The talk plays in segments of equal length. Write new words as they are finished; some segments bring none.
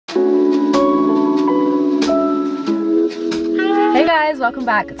welcome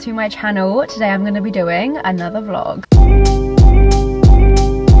back to my channel. Today I'm going to be doing another vlog.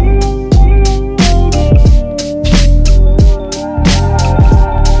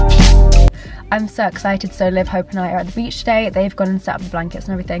 I'm so excited. So Liv, Hope and I are at the beach today. They've gone and set up the blankets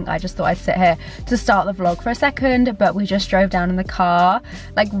and everything. I just thought I'd sit here to start the vlog for a second, but we just drove down in the car,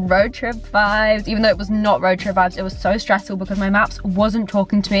 like road trip vibes, even though it was not road trip vibes. It was so stressful because my maps wasn't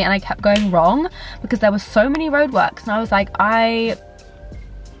talking to me and I kept going wrong because there was so many roadworks, and I was like,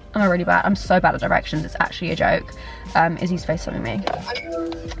 I'm really bad. I'm so bad at directions. It's actually a joke. Izzy's FaceTiming me.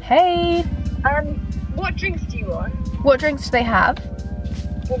 Hey. What drinks do you want? What drinks do they have?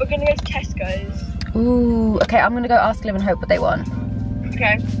 Well, we're gonna go to Tesco's. Ooh, okay, I'm gonna go ask Liv and Hope what they want.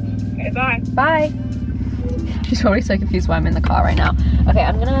 Okay. Okay, bye. Bye. She's probably so confused why I'm in the car right now. Okay,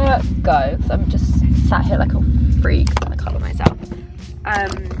 I'm gonna go because I'm just sat here like a freak. I'm gonna cover myself.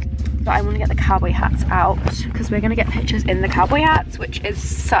 But I want to get the cowboy hats out because we're gonna get pictures in the cowboy hats, which is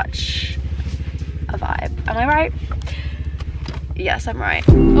such a vibe. Am I right? Yes, I'm right.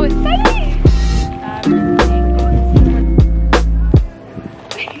 Oh, it's sunny!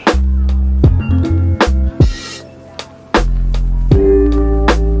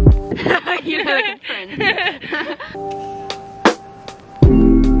 You know, like a friend.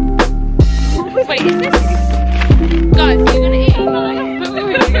 Wait, is this? Guys, you're gonna eat mine.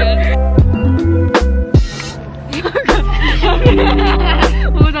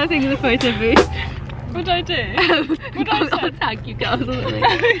 What was I thinking of the photo booth? What did I do? What did I say? I'll tag you girls or something.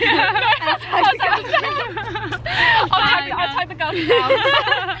 I'll tag the girls down.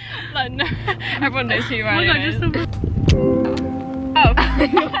 Like, no, everyone knows who I am. Oh, I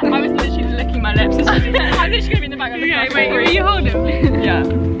was literally licking my lips. I'm literally gonna be in the back of the car. Okay, wait, are you holding me? Yeah.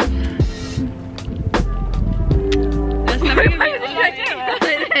 There's never gonna be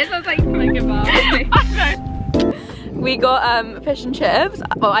It sounds like we got fish and chips.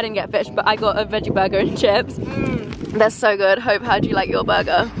 Well, I didn't get fish, but I got a veggie burger and chips. They're so good. Hope, how'd you like your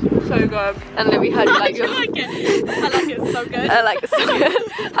burger? So good. And Libby, how'd you like your... I like it. I like it so good. I like it so good.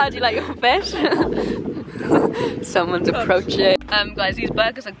 How'd you like your fish? Someone's approaching. Guys, these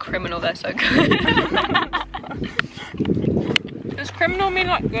burgers are criminal. They're so good. Does criminal mean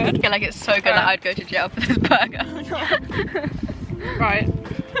like good? Yeah, like it's so good that I'd go to jail for this burger. Right.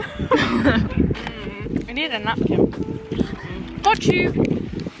 I need a napkin. Got you.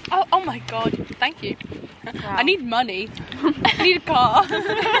 Oh my god. Thank you. Wow. I need money. I need a car.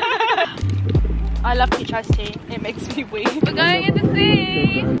 I love peach iced tea. It makes me weak. We're going in the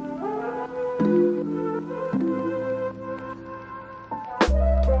sea.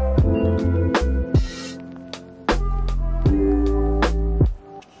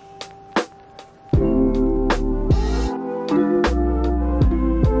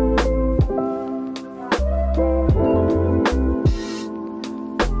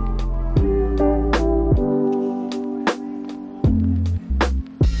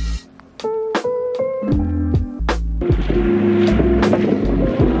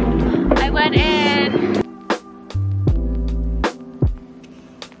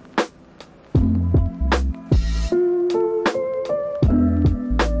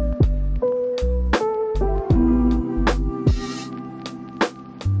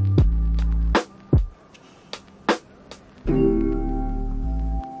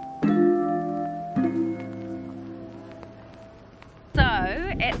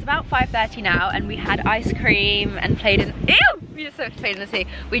 It's about 5:30 now, and we had ice cream and played in. Ew! We just played in the sea.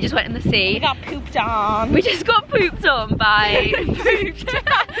 We just went in the sea. We got pooped on. We just got pooped on by.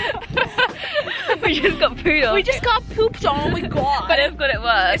 We just got pooped on. We just got pooped on. Oh my god. But it's got it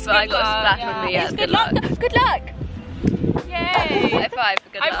worse. So I got splashed on the Good luck. Good luck. Yay! High five for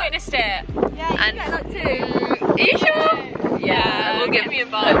good luck. I witnessed it. Yeah, you and get luck too. Are you sure? Yeah. We'll get me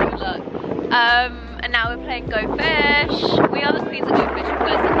involved. Good luck. And now we're playing Go Fish. We are the queens of Go Fish, if you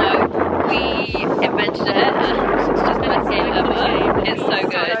guys didn't know. We invented it. It's just the best game ever. It's so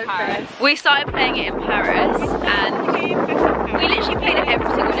good. We started playing it in Paris, and we literally played it every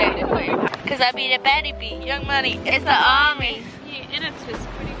single day, didn't we? Because I be the baddie beat, young money. It's the army. Yeah, and it's just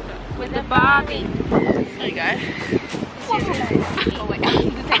pretty good. With the Barbie. There you go. Oh my god,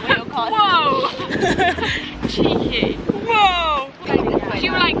 you can take away your card. Whoa! Cheeky. Whoa!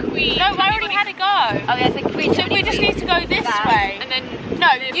 You were like queen. No, I already had to go. Oh, yeah, I said queen. So we just need to go this way. And then,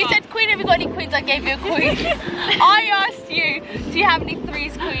 no, you said queen, have you got any queens? I gave you a queen. I asked you, do you have any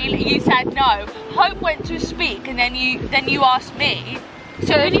threes, queen? You said no. Hope went to speak, and then you asked me.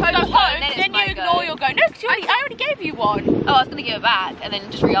 So when you go home, then you ignore your go. No, because I already gave you one. Oh, I was going to give it back and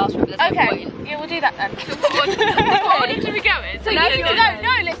then just re-ask for it. Okay, yeah, we'll do that then. What did we go in? So no,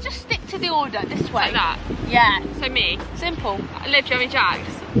 let's just stick to the order, this way. Like that? Yeah. So me? Simple. Liv, do you have any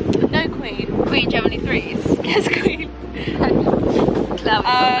Jags? No queen. Queen, do you have any 3s? Yes, queen.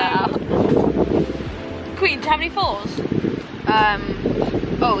 Queen, do you have any 4s?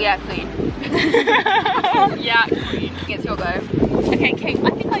 Oh yeah, queen. Yeah, Queen. It's your go. Okay, King, I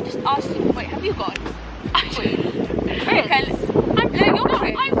think I just asked you. Wait, have you gone? Queen. Okay, I'm no, you're not.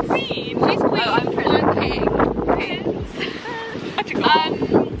 Prince. I'm Queen. She's Queen. Oh, I'm Prince. I'm King. Prince.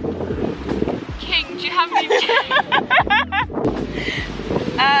 King, do you have any?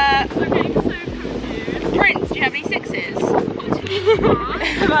 I'm getting so confused. Prince, do you have any 6s?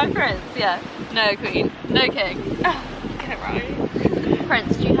 Am I Prince? Yeah. No queen. No king. Oh, get it right.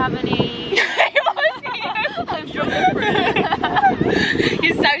 Prince, do you have any? I'm sure Prince.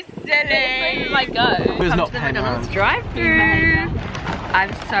 You're so silly. My go. Come to the McDonald's drive-thru.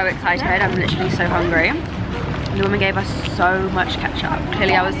 I'm so excited. I'm literally so hungry. The woman gave us so much ketchup.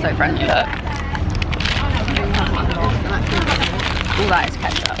 Clearly, I was so friendly. Look. All that is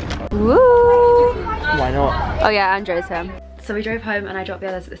ketchup. Woo! Why not? Oh yeah, Andrew's here. So we drove home and I dropped the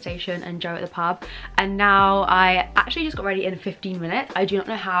others at the station and Joe at the pub. And now I actually just got ready in 15 minutes. I do not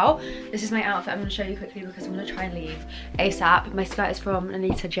know how. This is my outfit. I'm going to show you quickly because I'm going to try and leave ASAP. My skirt is from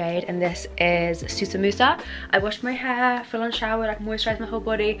Anita Jade and this is Susa Musa. I washed my hair, full on showered, I can moisturize my whole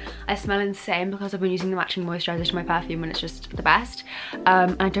body. I smell insane because I've been using the matching moisturizer to my perfume and it's just the best.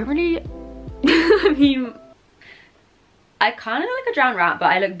 I don't really, I mean, I kind of look like a drowned rat, but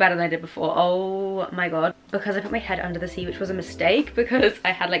I look better than I did before. Oh my god. Because I put my head under the sea, which was a mistake because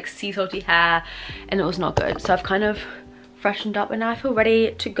I had like sea salty hair and it was not good. So I've kind of freshened up and now I feel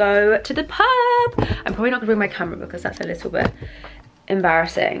ready to go to the pub. I'm probably not gonna bring my camera because that's a little bit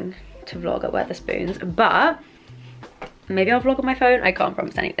embarrassing to vlog at Wetherspoons, but maybe I'll vlog on my phone. I can't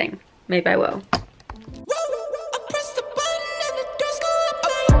promise anything. Maybe I will.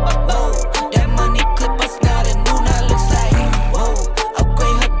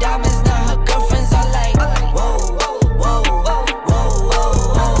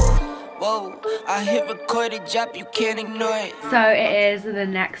 I hit recorded job, you can't ignore it. So it is the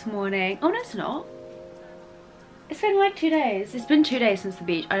next morning. Oh no, it's not. It's been like 2 days. It's been 2 days since the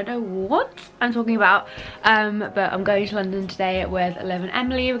beach. I don't know what I'm talking about. But I'm going to London today with Liv and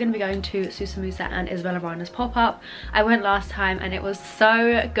Emily. We're going to be going to Susa Musa and Isabella Rana's pop-up. I went last time and it was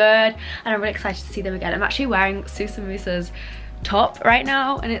so good. And I'm really excited to see them again. I'm actually wearing Susa Musa's top right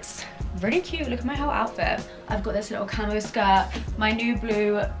now and it's really cute. Look at my whole outfit. I've got this little camo skirt, my new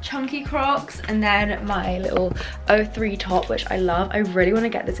blue chunky Crocs, and then my little 03 top, which I love. I really want to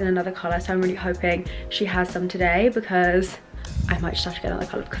get this in another color, so I'm really hoping she has some today because I might just have to get another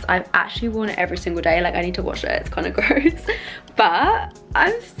color because I've actually worn it every single day. Like I need to wash it. It's kind of gross, but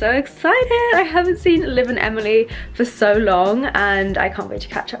I'm so excited. I haven't seen Liv and Emily for so long and I can't wait to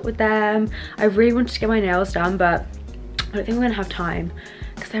catch up with them. I really wanted to get my nails done, but I don't think I'm gonna have time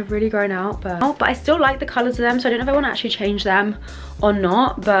because they're really grown out, but I still like the colors of them, so I don't know if I want to actually change them or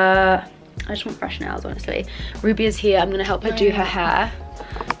not, but I just want fresh nails, honestly. Ruby is here. I'm gonna help her do her hair.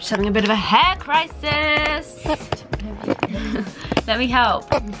 She's having a bit of a hair crisis. Let me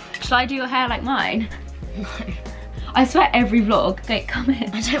help. Shall I do your hair like mine? No. I swear every vlog, okay, come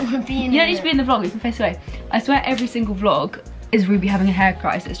in. I don't want to be in You don't need to be in the vlog, you can face away. I swear every single vlog is Ruby having a hair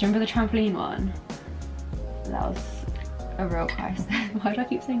crisis. Do you remember the trampoline one? That was a real crisis. Why do I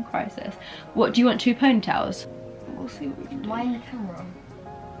keep saying crisis? What, do you want 2 ponytails? We'll see what we can do. Why in the camera?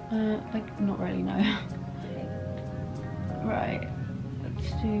 Like, not really, no. Right,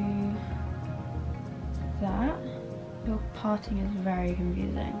 let's do that. Your parting is very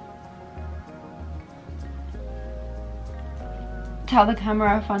confusing. Tell the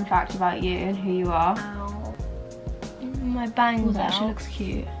camera a fun fact about you and who you are. Ow. My bangs That out. actually looks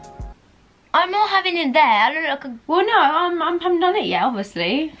cute. I'm not having it there. I look like a... Well, no, I haven't done it yet,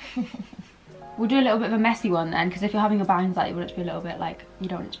 obviously. We'll do a little bit of a messy one then, because if you're having your bangs out, you want it to be a little bit like, you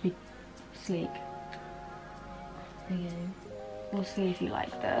don't want it to be sleek. Yeah. We'll see if you like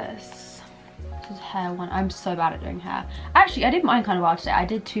this. This is hair one. I'm so bad at doing hair. Actually, I did mine kind of well today. I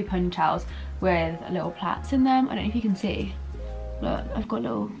did 2 ponytails with little plaits in them. I don't know if you can see. Look, I've got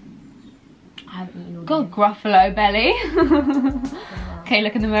little... I haven't eaten all Got a Gruffalo belly. Okay,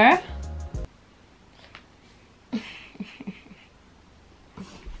 look in the mirror.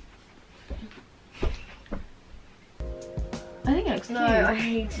 I think it looks cute. No, I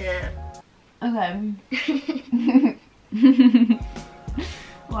hate it. Okay.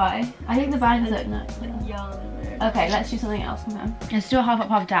 Why? I think the bangs look nice. Young. Okay, let's do something else. Okay. Let's do a half up,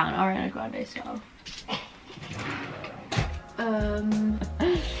 half down, Ariana Grande style.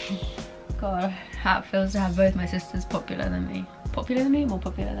 God, how it feels to have both my sisters popular than me. Popular than me? More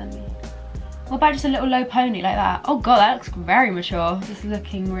popular than me. What about just a little low pony like that? Oh god, that looks very mature. This is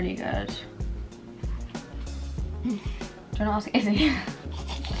looking really good. Do you want to ask Izzy?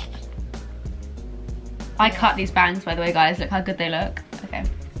 I cut these bangs, by the way, guys. Look how good they look. Okay.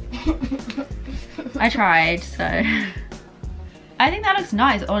 I tried, so. I think that looks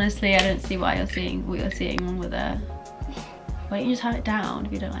nice. Honestly, I don't see why you're seeing what you're seeing wrong with it. Why don't you just have it down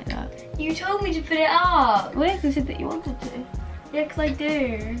if you don't like that? You told me to put it up. Well, yeah, you said that you wanted to. Yeah, because I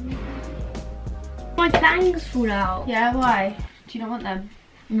do. My bangs fall out. Yeah, why? Do you not want them?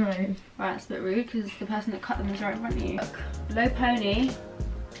 No. Right, that's a bit rude because the person that cut them is right in front of you. Look, low pony,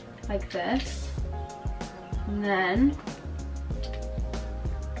 like this. And then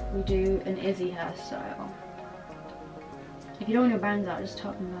we do an Izzy hairstyle. If you don't want your bangs out, just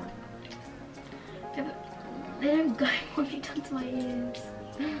top them out. Yeah, but they don't go. What have you done to my ears?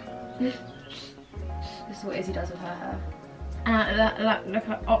 This is what Izzy does with her hair. Look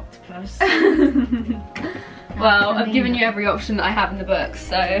at octopus. Well, I've given you every option that I have in the book,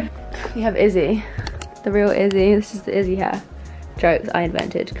 so. We have Izzy, the real Izzy. This is the Izzy hair. Jokes, I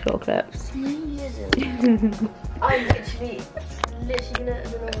invented claw clips. No, you didn't. I'm literally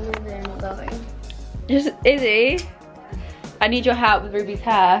gonna not going. Just Izzy, I need your help with Ruby's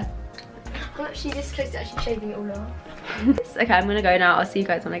hair. I'm actually this close to actually shaving it all off. Okay, I'm gonna go now. I'll see you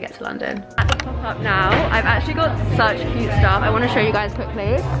guys when I get to London. At the pop-up now, I've actually got such cute stuff. I want to show you guys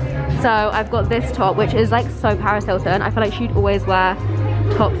quickly. So I've got this top, which is like so Paris Hilton. I feel like she'd always wear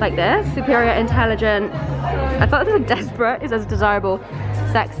tops like this. Superior, intelligent. I thought this was desperate. It says desirable,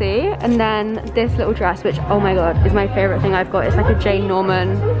 sexy. And then this little dress, which, oh my god, is my favorite thing I've got. It's like a Jane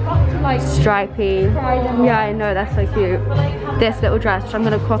Norman, stripy. Yeah, I know, that's so cute. This little dress, which I'm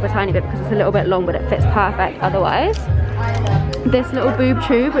gonna crop a tiny bit because it's a little bit long, but it fits perfect otherwise. This little boob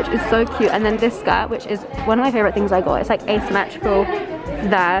tube, which is so cute. And then this skirt, which is one of my favorite things I got. It's like asymmetrical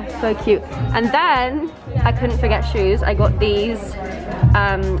there, so cute. And then I couldn't forget shoes. I got these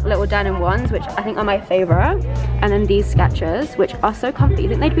little denim ones, which I think are my favorite. And then these Skechers, which are so comfy. You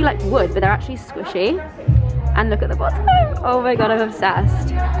think they'd be like wood, but they're actually squishy. And look at the bottom. Oh my god, I'm obsessed.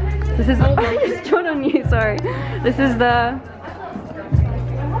 This is it's drawn on you, sorry. This is the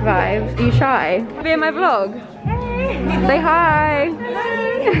vibes. Are you shy? Be in my vlog. Say hi.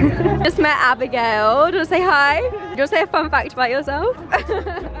 Just met Abigail. Do you want to say hi? Do you want to say a fun fact about yourself?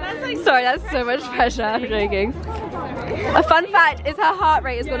 Sorry, that's so much pressure. I'm joking. A fun fact is her heart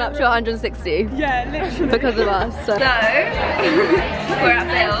rate has gone up to 160. Yeah, literally. Because of us. So we're at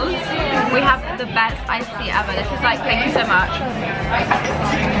Bill's. We have the best iced tea ever. This is like, thank you so much. Oh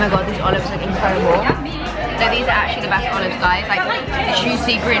my god, these olives look incredible. So these are actually the best olives, guys. Like the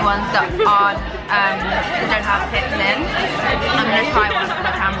juicy green ones that aren't, that don't have pips in. I'm gonna try one for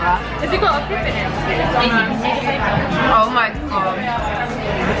the camera. Has it got a pip in it? Oh my god.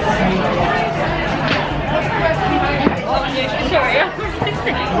 Sorry.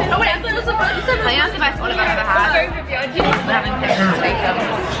 Oh wait, I thought it was the best. I think that's the best olive I've ever had. We're having pictures later.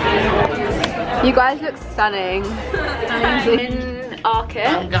 You guys look stunning. In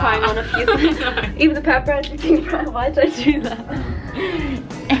Arcot, trying on a few things. Even the pepperoni bread. Why did I do that?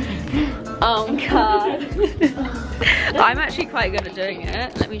 Oh god. I'm actually quite good at doing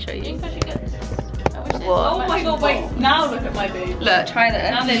it. Let me show you. What? Oh my god, wait, now look at my boobs. Look, try this.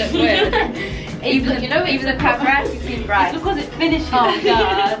 Now they look weird. Even, you know, even the pepperoni seems right. It's because it finishes. Oh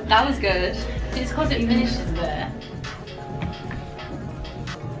god, that was good. It's because it finishes there.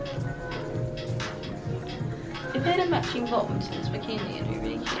 If they had a matching bottom to this bikini, it'd be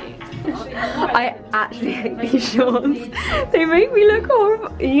really cute. I actually hate these shorts. They make me look horrible.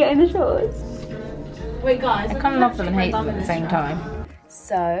 Are you getting the shorts? Wait guys, I kind of love them and hate them at the same time.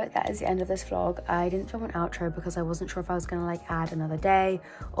 So that is the end of this vlog. I didn't film an outro because I wasn't sure if I was gonna like add another day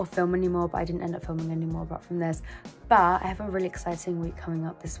or film anymore, but I didn't end up filming anymore apart from this. But I have a really exciting week coming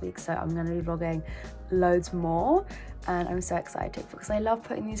up this week, so I'm gonna be vlogging loads more, and I'm so excited because I love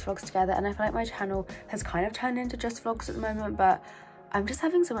putting these vlogs together, and I feel like my channel has kind of turned into just vlogs at the moment, but I'm just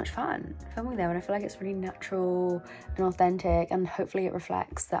having so much fun filming them, and I feel like it's really natural and authentic, and hopefully it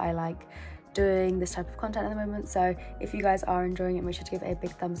reflects that I like doing this type of content at the moment. So if you guys are enjoying it, make sure to give it a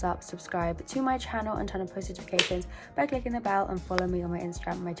big thumbs up, subscribe to my channel and turn on post notifications by clicking the bell, and follow me on my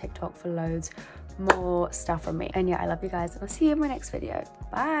Instagram and my TikTok for loads more stuff from me. And yeah, I love you guys, and I'll see you in my next video.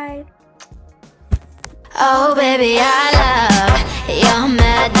 Bye. Oh baby, I